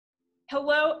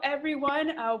Hello,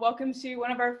 everyone. Welcome to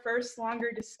one of our first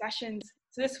longer discussions.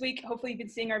 So this week, hopefully you've been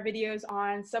seeing our videos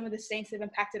on some of the saints that have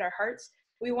impacted our hearts.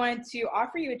 We wanted to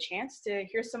offer you a chance to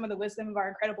hear some of the wisdom of our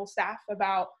incredible staff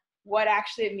about what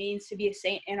actually it means to be a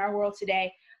saint in our world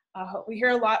today. We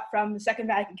hear a lot from the Second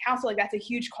Vatican Council, like that's a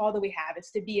huge call that we have,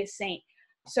 is to be a saint.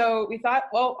 So we thought,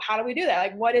 well, how do we do that?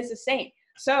 Like, what is a saint?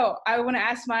 So I want to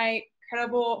ask my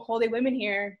incredible holy women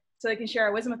here so they can share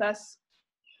our wisdom with us.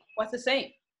 What's a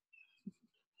saint?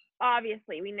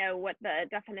 Obviously, we know what the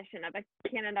definition of a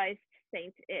canonized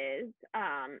saint is.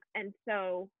 And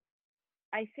so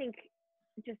I think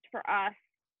just for us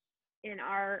in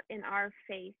our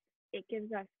faith, it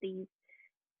gives us these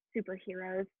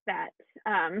superheroes that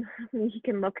we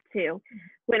can look to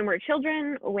when we're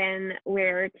children, when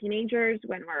we're teenagers,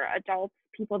 when we're adults,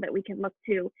 people that we can look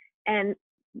to, and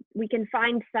we can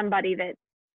find somebody that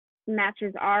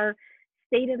matches our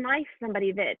state in life,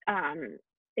 somebody that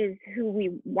is who we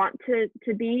want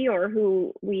to be, or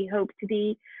who we hope to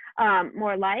be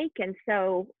more like. And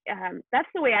so that's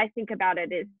the way I think about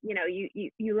it. Is, you know,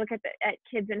 you look at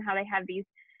kids and how they have these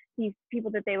people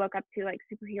that they look up to, like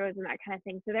superheroes and that kind of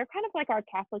thing. So they're kind of like our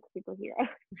Catholic superheroes.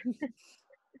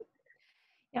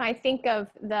 I think of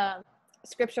the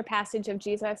scripture passage of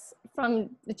Jesus from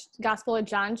the Gospel of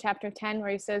John, chapter 10,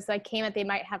 where he says, I came that they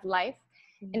might have life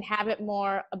and have it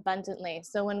more abundantly.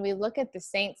 So when we look at the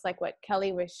saints, like what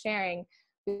Kelly was sharing,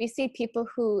 we see people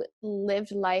who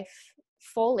lived life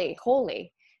fully,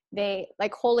 holy. They,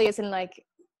 like, holy is in like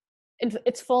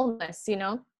its fullness, you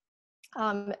know.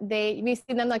 We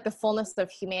see them like the fullness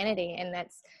of humanity, and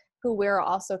that's who we're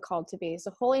also called to be. So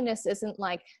holiness isn't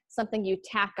like something you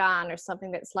tack on or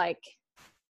something that's like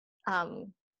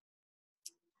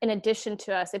in addition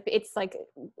to us. It's like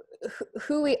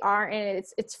who we are, and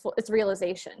it's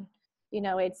realization. You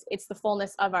know, it's the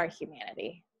fullness of our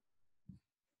humanity.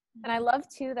 And I love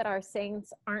too that our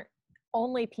saints aren't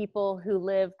only people who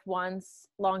lived once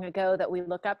long ago that we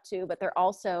look up to, but they're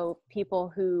also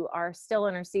people who are still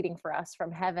interceding for us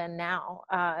from heaven now.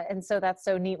 And so that's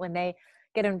so neat when they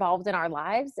get involved in our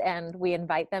lives and we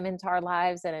invite them into our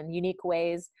lives and in unique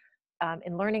ways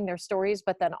in learning their stories,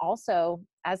 but then also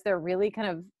as they're really kind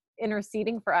of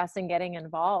interceding for us and getting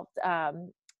involved,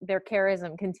 their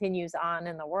charism continues on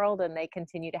in the world and they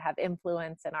continue to have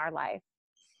influence in our life.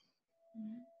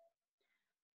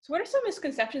 So what are some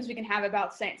misconceptions we can have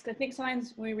about saints? Because I think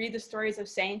sometimes when we read the stories of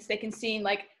saints, they can seem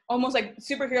like almost like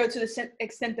superhero to the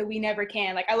extent that we never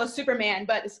can. Like, I love Superman,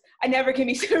 but I never can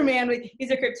be Superman.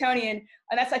 He's a Kryptonian.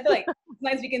 And that's, I feel like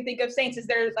sometimes we can think of saints as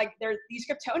there are these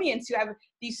Kryptonians who have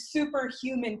these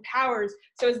superhuman powers.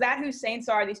 So is that who saints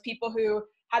are? These people who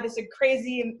have this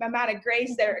crazy amount of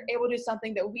grace that are able to do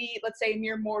something that we, let's say,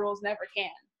 mere mortals never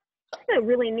can. That's a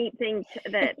really neat thing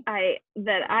that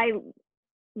I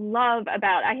love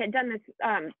about, I had done this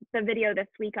the video this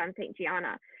week on Saint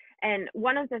Gianna, and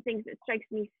one of the things that strikes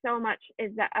me so much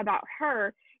is that about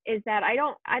her is that I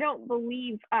don't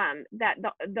believe that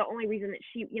the only reason that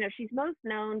she, you know, she's most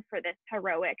known for this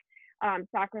heroic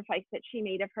sacrifice that she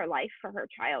made of her life for her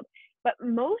child, but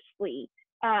mostly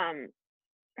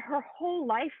her whole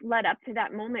life led up to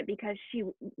that moment because she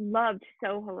loved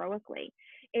so heroically,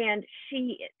 and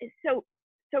she so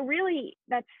really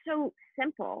that's so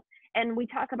simple. And we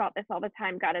talk about this all the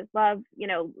time. God is love. You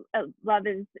know, love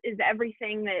is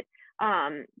everything that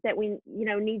that we, you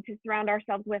know, need to surround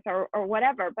ourselves with, or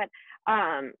whatever.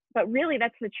 But really,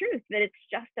 that's the truth. That it's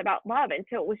just about love. And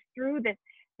so it was through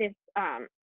this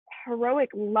heroic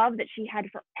love that she had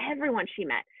for everyone she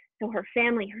met. So her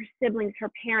family, her siblings,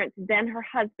 her parents, then her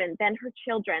husband, then her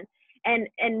children,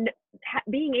 and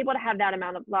being able to have that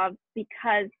amount of love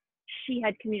because she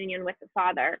had communion with the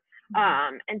Father.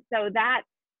 And so that,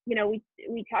 you know,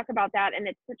 we talk about that, and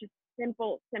it's such a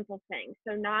simple thing.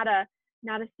 So not a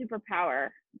superpower,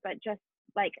 but just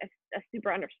like a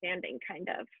super understanding kind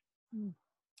of.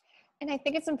 And I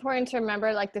think it's important to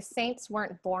remember, like, the saints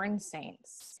weren't born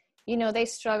saints. You know, they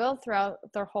struggled throughout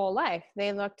their whole life.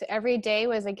 They looked, every day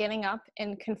was a getting up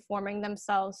and conforming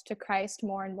themselves to Christ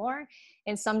more and more.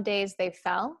 And some days they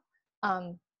fell.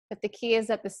 But the key is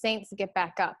that the saints get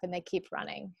back up and they keep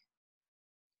running.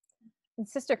 And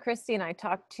Sister Christy and I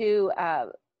talked to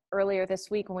earlier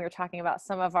this week when we were talking about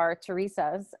some of our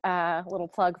Teresas, little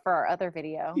plug for our other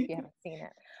video if you haven't seen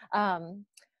it,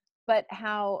 but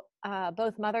how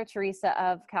both Mother Teresa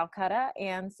of Calcutta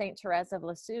and Saint Therese of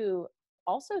Lisieux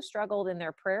also struggled in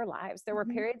their prayer lives. There were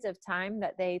periods of time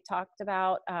that they talked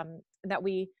about that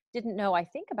we didn't know, I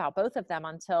think, about both of them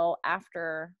until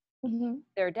after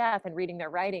their death and reading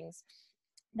their writings,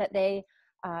 that they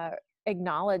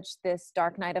acknowledged this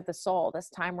dark night of the soul, this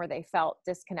time where they felt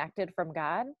disconnected from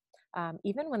God.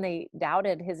 even when they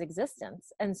doubted his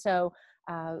existence. And so,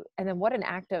 and then what an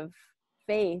act of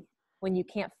faith when you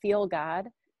can't feel God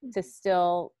to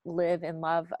still live in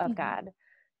love of God.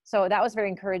 So that was very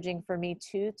encouraging for me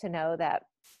too, to know that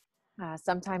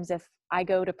sometimes if I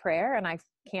go to prayer and I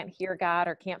can't hear God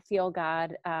or can't feel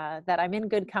God, that I'm in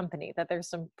good company, that there's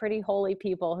some pretty holy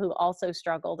people who also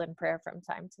struggled in prayer from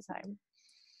time to time.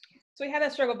 So we have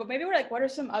that struggle, but maybe we're like, what are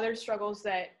some other struggles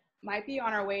that might be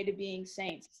on our way to being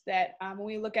saints, that when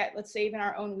we look at, let's say, even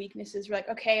our own weaknesses, we're like,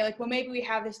 okay, like, well, maybe we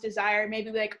have this desire, maybe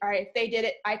we're like, all right, if they did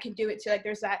it, I can do it too. Like,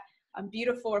 there's that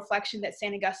beautiful reflection that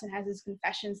St. Augustine has his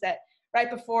Confessions, that right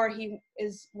before he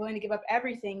is willing to give up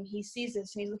everything, he sees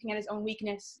this and he's looking at his own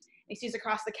weakness. He sees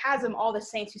across the chasm all the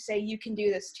saints who say, you can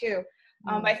do this too.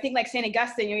 But I think like St.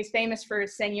 Augustine, he's famous for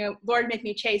saying, Lord, make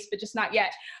me chaste, but just not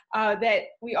yet. That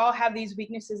we all have these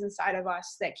weaknesses inside of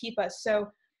us that keep us. So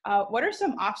what are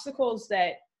some obstacles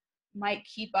that might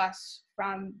keep us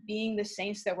from being the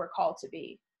saints that we're called to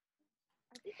be?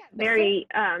 Very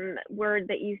word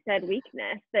that you said,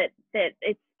 weakness, that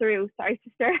it's through, sorry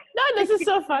sister, No, this is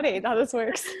so funny how this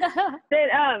works.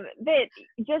 that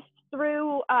just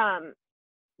through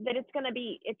that it's going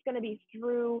to be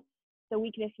through the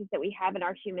weaknesses that we have in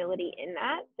our humility in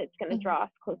that's going to draw us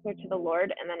closer to the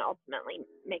Lord and then ultimately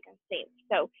make us saints.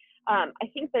 So I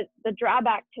think that the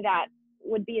drawback to that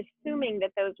would be assuming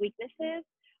that those weaknesses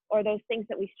or those things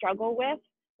that we struggle with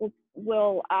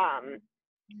will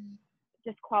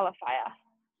disqualify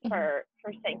us for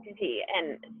sanctity.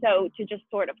 And so to just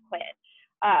sort of quit,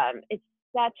 it's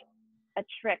such a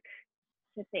trick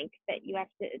to think that you have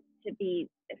to be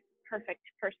this perfect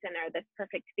person or this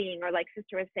perfect being, or like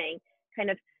sister was saying, kind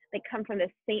of like come from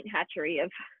this saint hatchery of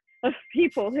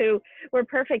people who were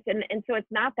perfect. And so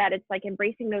it's not that. It's like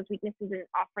embracing those weaknesses and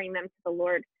offering them to the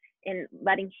Lord and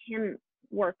letting him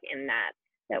work in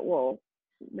that will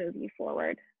move you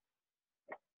forward.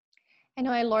 I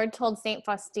know our Lord told St.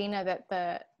 Faustina that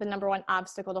the number one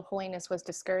obstacle to holiness was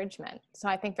discouragement. So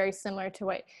I think very similar to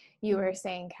what you were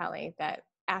saying, Kelly, that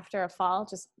after a fall,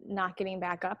 just not getting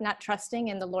back up, not trusting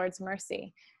in the Lord's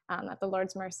mercy, that the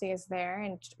Lord's mercy is there,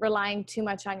 and relying too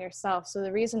much on yourself. So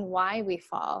the reason why we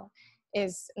fall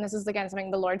is, and this is again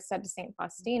something the Lord said to St.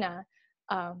 Faustina,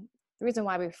 the reason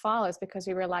why we fall is because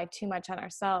we rely too much on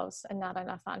ourselves and not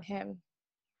enough on him.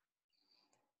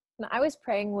 And I was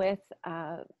praying with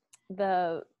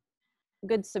the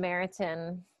Good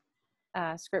Samaritan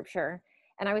scripture,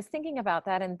 and I was thinking about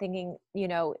that and thinking,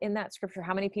 in that scripture,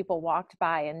 how many people walked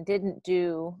by and didn't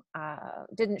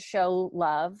show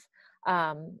love,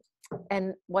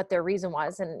 and what their reason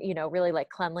was, and really like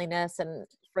cleanliness, and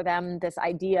for them this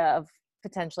idea of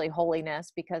potentially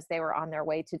holiness because they were on their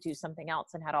way to do something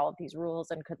else and had all of these rules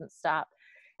and couldn't stop.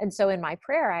 And so in my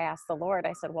prayer, I asked the Lord,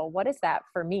 I said, well, what is that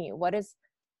for me? What is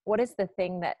the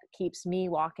thing that keeps me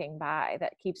walking by,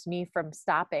 that keeps me from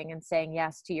stopping and saying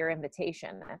yes to your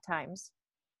invitation at times?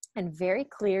 And very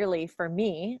clearly for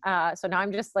me, so now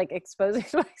I'm just like exposing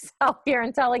myself here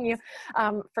and telling you,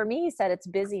 for me, he said it's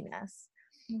busyness.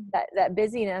 That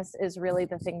busyness is really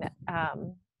the thing that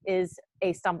is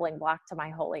a stumbling block to my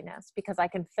holiness, because I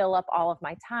can fill up all of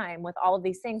my time with all of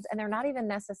these things, and they're not even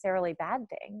necessarily bad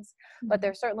things, but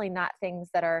they're certainly not things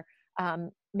that are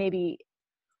maybe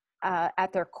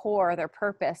at their core, their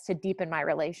purpose to deepen my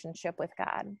relationship with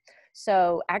God.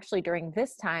 So actually during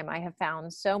this time, I have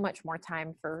found so much more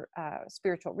time for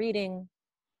spiritual reading,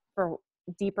 for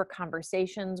deeper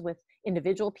conversations with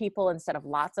individual people instead of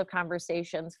lots of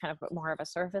conversations, kind of more of a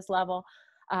surface level.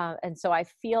 And so I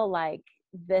feel like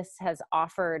this has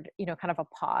offered, kind of a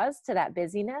pause to that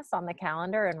busyness on the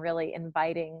calendar and really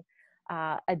inviting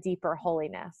a deeper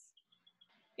holiness.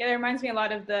 Yeah, that reminds me a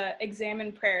lot of the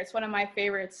Examen prayer. It's one of my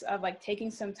favorites, of like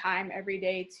taking some time every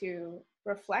day to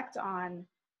reflect on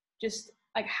just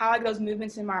like how like those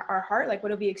movements in our heart, like what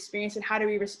do we experience and how do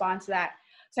we respond to that?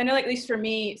 So I know, like, at least for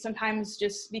me, sometimes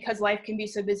just because life can be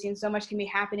so busy and so much can be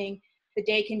happening, the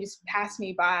day can just pass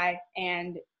me by.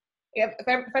 And if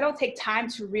I don't take time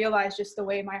to realize just the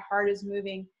way my heart is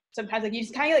moving, sometimes like you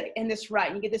just kind of like in this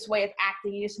rut, you get this way of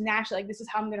acting, you just naturally like, this is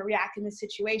how I'm going to react in this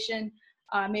situation.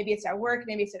 Maybe it's at work,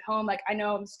 maybe it's at home. Like, I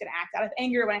know I'm just going to act out of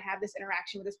anger when I have this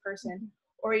interaction with this person.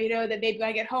 Or, that maybe when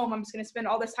I get home, I'm just going to spend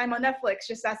all this time on Netflix.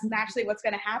 Just that's naturally what's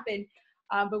going to happen.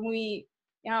 But when we,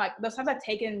 like those times I've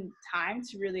taken time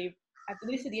to really, at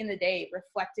least at the end of the day,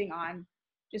 reflecting on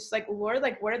just like, Lord,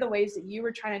 like, what are the ways that you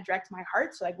were trying to direct my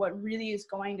heart? So like, what really is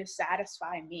going to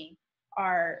satisfy me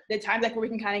are the times like where we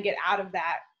can kind of get out of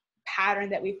that pattern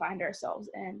that we find ourselves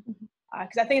in.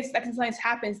 Because I think that sometimes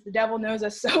happens. The devil knows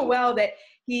us so well that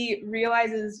he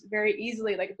realizes very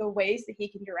easily like the ways that he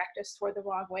can direct us toward the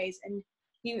wrong ways. And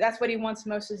that's what he wants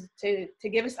most, is to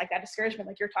give us like that discouragement,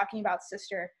 like you're talking about,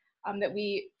 sister, that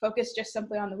we focus just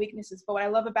simply on the weaknesses. But what I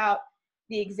love about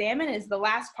the examine is the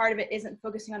last part of it isn't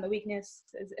focusing on the weakness.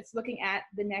 It's looking at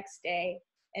the next day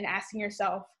and asking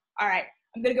yourself, all right,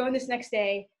 I'm going to go in this next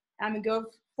day. And I'm going to go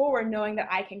forward knowing that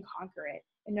I can conquer it,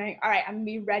 and knowing, all right, I'm going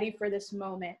to be ready for this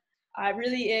moment. It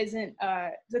really isn't, so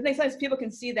I think sometimes people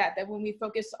can see that when we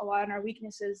focus a lot on our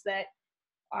weaknesses, that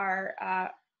are,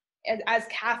 as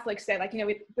Catholics say, like,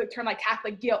 the term like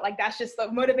Catholic guilt, like that's just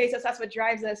what motivates us, that's what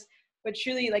drives us. But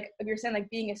truly, like you're saying, like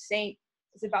being a saint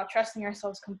is about trusting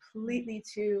ourselves completely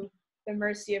to the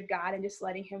mercy of God and just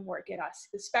letting him work in us,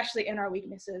 especially in our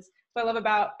weaknesses. What I love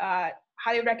about,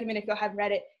 highly recommend if you haven't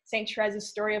read it, Saint Therese's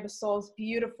Story of a Soul is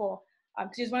beautiful.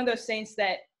 She's one of those saints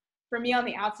that for me on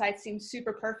the outside seems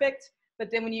super perfect,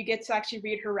 but then when you get to actually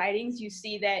read her writings, you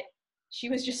see that she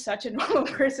was just such a normal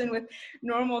person with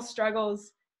normal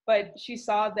struggles. But she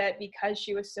saw that because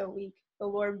she was so weak, the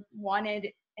Lord wanted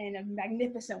in a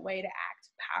magnificent way to act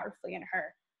powerfully in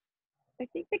her. I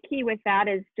think the key with that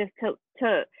is just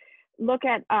to look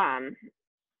at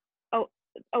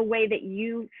a way that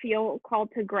you feel called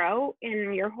to grow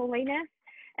in your holiness,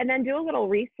 and then do a little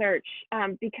research,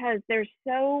 because there's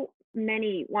so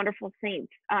many wonderful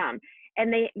saints,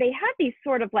 and they have these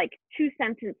sort of like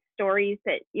 2-sentence stories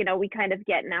that we kind of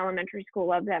get in elementary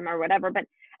school of them or whatever. But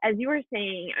as you were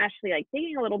saying, Ashley, like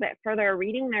digging a little bit further,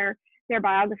 reading their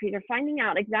biographies, or finding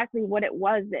out exactly what it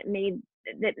was that made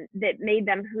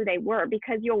them who they were,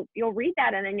 because you'll read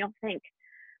that and then you'll think,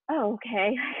 oh,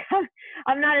 okay,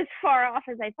 I'm not as far off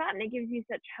as I thought, and it gives you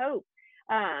such hope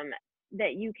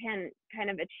that you can kind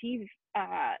of achieve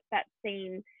that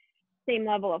same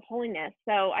level of holiness.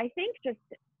 So I think just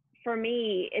for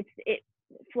me, it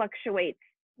fluctuates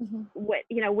what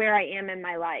where I am in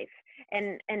my life,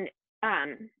 and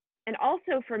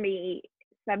also for me,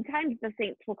 sometimes the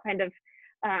saints will kind of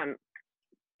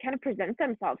present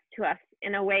themselves to us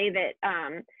in a way that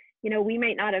we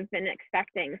might not have been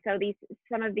expecting. So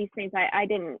some of these saints I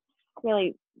didn't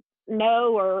really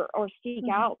know or seek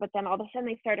out, but then all of a sudden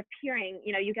they start appearing.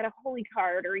 You get a holy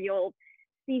card, or you'll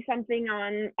see something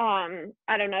on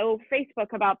I don't know,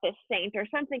 Facebook about this saint or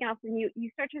something else, and you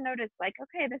start to notice, like,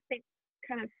 okay, this saint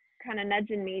kind of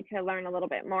nudging me to learn a little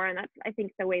bit more. And that's, I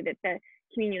think, the way that the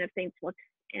communion of saints looks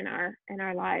in our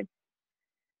lives.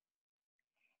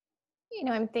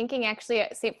 I'm thinking actually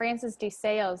St. Francis de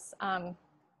Sales,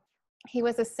 he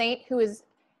was a saint who was,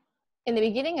 in the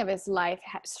beginning of his life,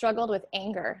 struggled with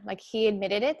anger. Like, he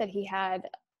admitted it, that he had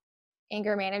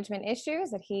anger management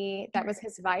issues, that was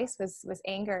his vice, was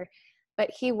anger. But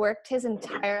he worked his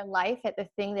entire life at the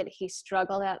thing that he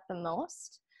struggled at the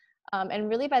most. And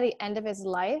really by the end of his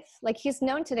life, like, he's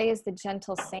known today as the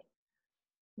gentle saint.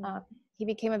 He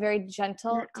became a very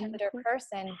gentle, tender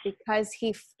person because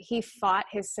he fought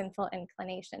his sinful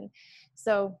inclination.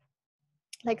 So,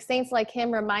 like, saints like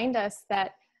him remind us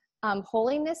that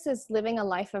holiness is living a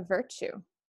life of virtue.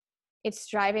 It's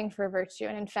striving for virtue.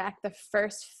 And in fact, the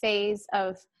first phase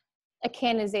of a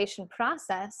canonization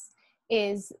process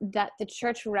is that the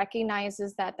church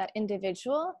recognizes that that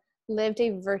individual lived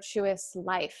a virtuous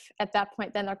life. At that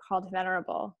point, then they're called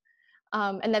venerable.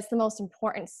 And that's the most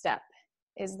important step,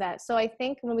 is that. So I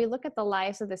think when we look at the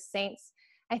lives of the saints,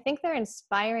 I think they're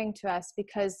inspiring to us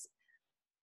because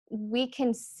we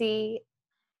can see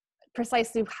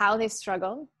precisely how they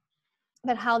struggled,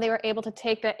 but how they were able to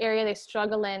take that area they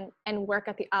struggle in and work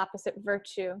at the opposite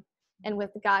virtue and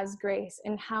with God's grace,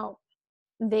 and how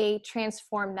they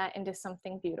transform that into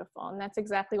something beautiful. And that's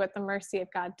exactly what the mercy of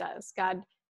God does. God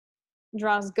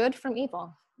draws good from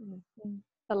evil.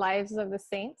 The lives of the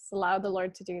saints allow the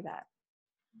Lord to do that.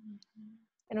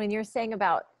 And when you're saying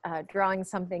about drawing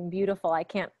something beautiful, I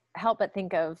can't help but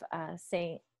think of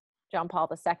Saint John Paul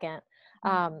II,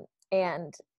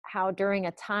 and how during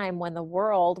a time when the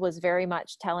world was very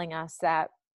much telling us that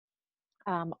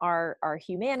our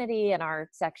humanity and our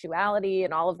sexuality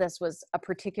and all of this was a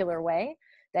particular way,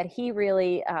 that he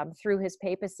really, through his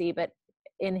papacy, but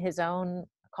in his own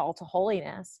call to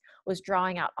holiness, was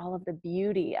drawing out all of the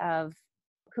beauty of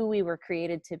who we were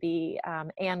created to be,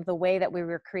 and the way that we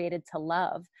were created to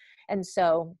love. And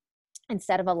so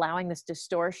instead of allowing this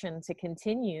distortion to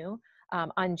continue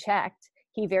unchecked,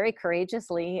 he very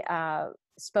courageously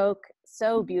spoke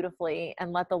so beautifully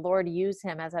and let the Lord use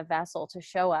him as a vessel to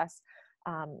show us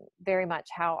very much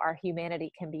how our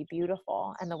humanity can be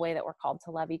beautiful, and the way that we're called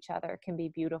to love each other can be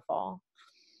beautiful.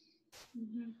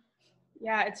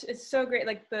 Yeah, it's so great.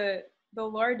 Like, the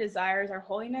Lord desires our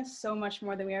holiness so much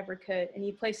more than we ever could, and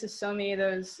he places so many of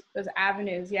those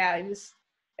avenues. Yeah, just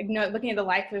looking at the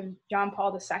life of John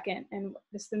Paul II, and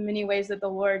just the many ways that the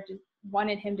Lord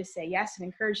wanted him to say yes and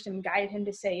encouraged him, guided him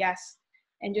to say yes,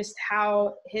 and just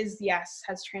how his yes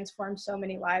has transformed so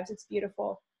many lives. It's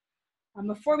beautiful.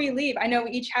 Before we leave, I know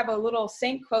we each have a little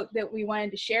saint quote that we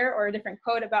wanted to share, or a different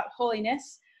quote about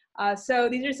holiness. So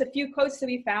these are just a few quotes that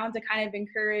we found to kind of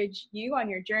encourage you on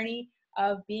your journey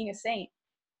of being a saint.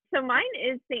 So mine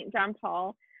is St. John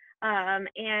Paul.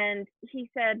 And he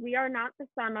said, "We are not the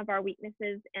sum of our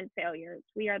weaknesses and failures.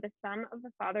 We are the sum of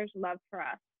the Father's love for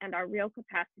us and our real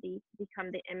capacity to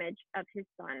become the image of his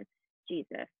Son,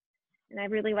 Jesus." And I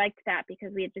really liked that,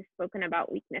 because we had just spoken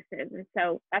about weaknesses. And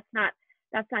so that's not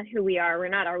who we are. We're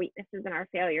not our weaknesses and our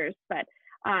failures, but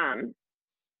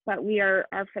we are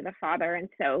for the Father. And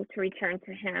so to return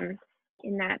to him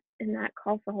in that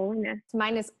call for holiness.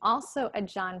 Mine is also a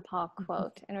John Paul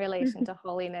quote in relation to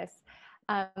holiness.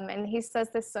 And he says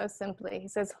this so simply. He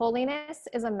says, "Holiness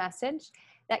is a message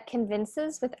that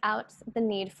convinces without the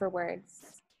need for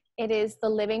words. It is the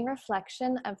living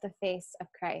reflection of the face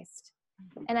of Christ."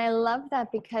 And I love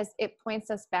that, because it points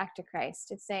us back to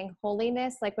Christ. It's saying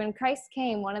holiness, like when Christ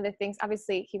came, one of the things,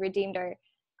 obviously he redeemed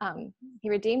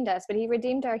us, but he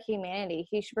redeemed our humanity.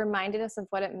 He reminded us of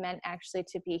what it meant actually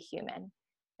to be human.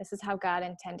 This is how God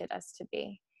intended us to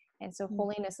be. And so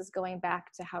holiness is going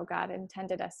back to how God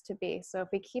intended us to be. So if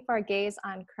we keep our gaze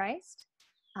on Christ,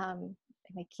 and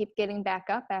we keep getting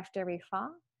back up after we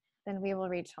fall, then we will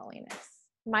reach holiness.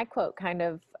 My quote kind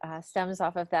of stems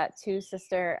off of that too,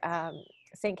 Sister.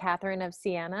 St. Catherine of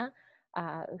Siena,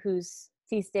 whose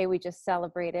feast day we just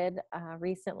celebrated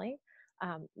recently.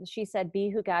 She said, "Be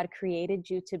who God created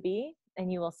you to be,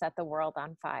 and you will set the world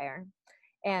on fire."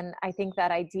 And I think that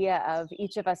idea of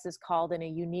each of us is called in a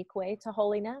unique way to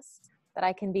holiness, that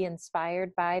I can be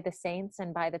inspired by the saints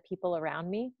and by the people around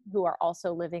me who are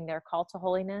also living their call to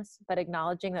holiness, but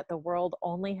acknowledging that the world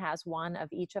only has one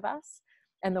of each of us,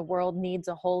 and the world needs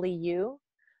a holy you,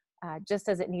 just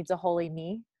as it needs a holy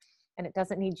me. And it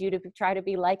doesn't need you to try to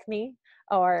be like me,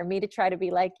 or me to try to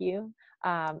be like you.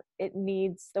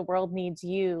 The world needs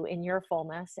you in your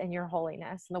fullness and your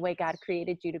holiness and the way God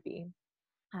created you to be.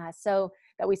 So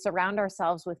that we surround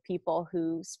ourselves with people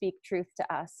who speak truth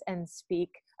to us and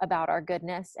speak about our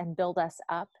goodness and build us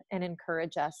up and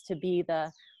encourage us to be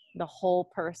the whole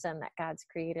person that God's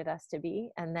created us to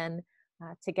be. And then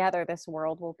together this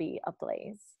world will be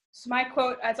ablaze. So my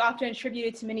quote is often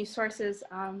attributed to many sources,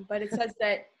 but it says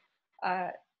that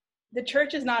the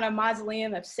church is not a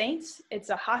mausoleum of saints, it's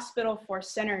a hospital for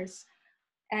sinners.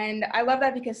 And I love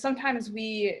that, because sometimes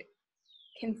we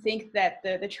can think that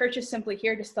the church is simply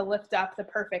here just to lift up the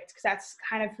perfect, because that's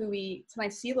kind of who we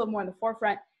sometimes see a little more in the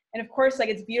forefront. And of course, like,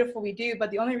 it's beautiful, we do,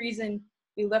 but the only reason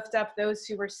we lift up those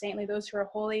who are saintly, those who are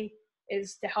holy,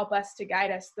 is to help us, to guide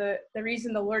us. The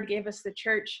reason the Lord gave us the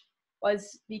church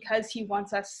was because he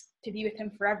wants us to be with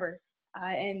him forever.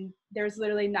 And there's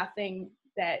literally nothing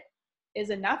that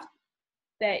is enough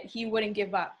that he wouldn't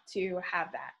give up to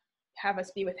have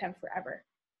us be with him forever.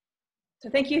 So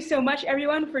thank you so much,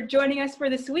 everyone, for joining us for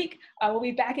this week. We'll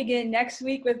be back again next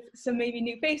week with some maybe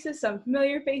new faces, some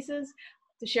familiar faces,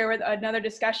 to share with another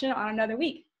discussion on another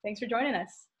week. Thanks for joining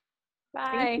us.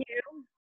 Bye. Thank you.